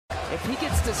If he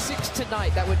gets to 6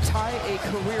 tonight, that would tie a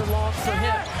career long for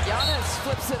him. Giannis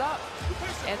flips it up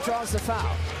and draws the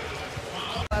foul.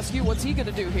 I'll ask you, what's he going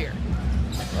to do here?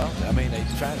 Well, I mean, they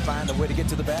try to find a way to get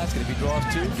to the basket. If he draws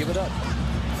 2, give it up.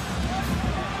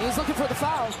 He's looking for the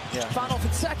foul. Yeah. Final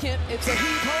for second. It's a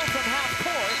heave-ho from half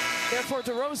court. Therefore,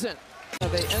 DeRozan.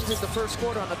 They ended the first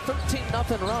quarter on a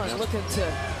 13-0 run, looking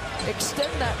to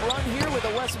extend that run here with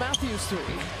a Wes Matthews 3. Well,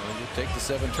 you take the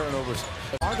 7 turnovers.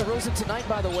 DeRozan tonight,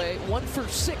 by the way, 1 for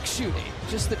 6 shooting.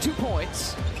 Just the 2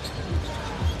 points.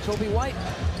 Kobe White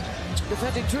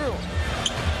defending Drew.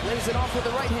 Lays it off with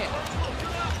the right hand.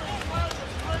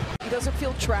 He doesn't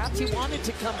feel trapped. He wanted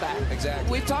to come back. Exactly.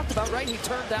 We've talked about, right, he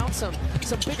turned down some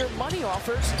bigger money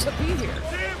offers to be here.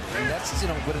 And that's, you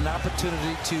know, with an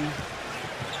opportunity to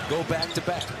go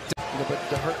back-to-back. But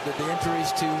the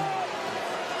injuries to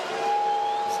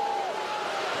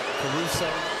Caruso,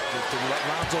 to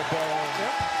Lonzo Ball,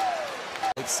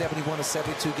 like 71 or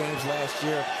 72 games last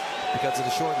year because of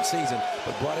the shortened season,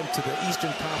 but brought him to the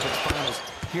Eastern Conference Finals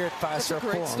here at Fiserv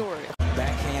Forum. Great story.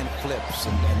 Backhand flips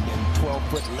and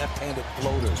 12-foot left-handed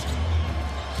floaters.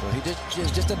 So he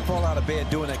just doesn't fall out of bed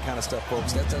doing that kind of stuff,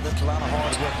 folks. That's a lot of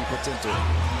hard work he puts into it.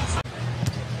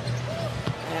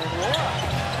 And Laura,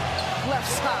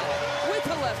 left side with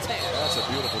the left hand. That's a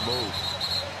beautiful move.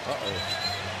 Uh-oh.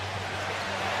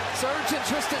 Serge and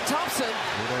Tristan Thompson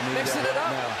mixing it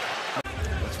up. Now.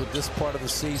 That's what this part of the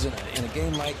season, in a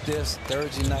game like this,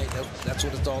 Thursday night, that's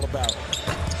what it's all about.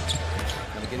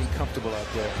 Kind of getting comfortable out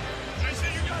there.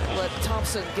 Let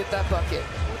Thompson get that bucket.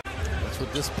 That's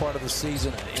what this part of the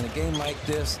season, in a game like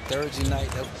this, Thursday night,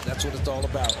 that's what it's all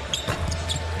about.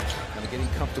 Kind of getting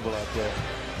comfortable out there.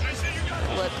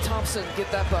 Let Thompson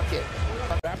get that bucket.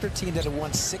 Raptor team that had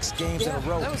won 6 games in a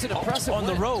row. That was an impressive on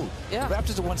win. the road. Yeah. The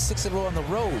Raptors have won 6 in a row on the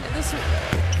road. And this,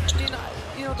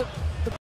 you know, the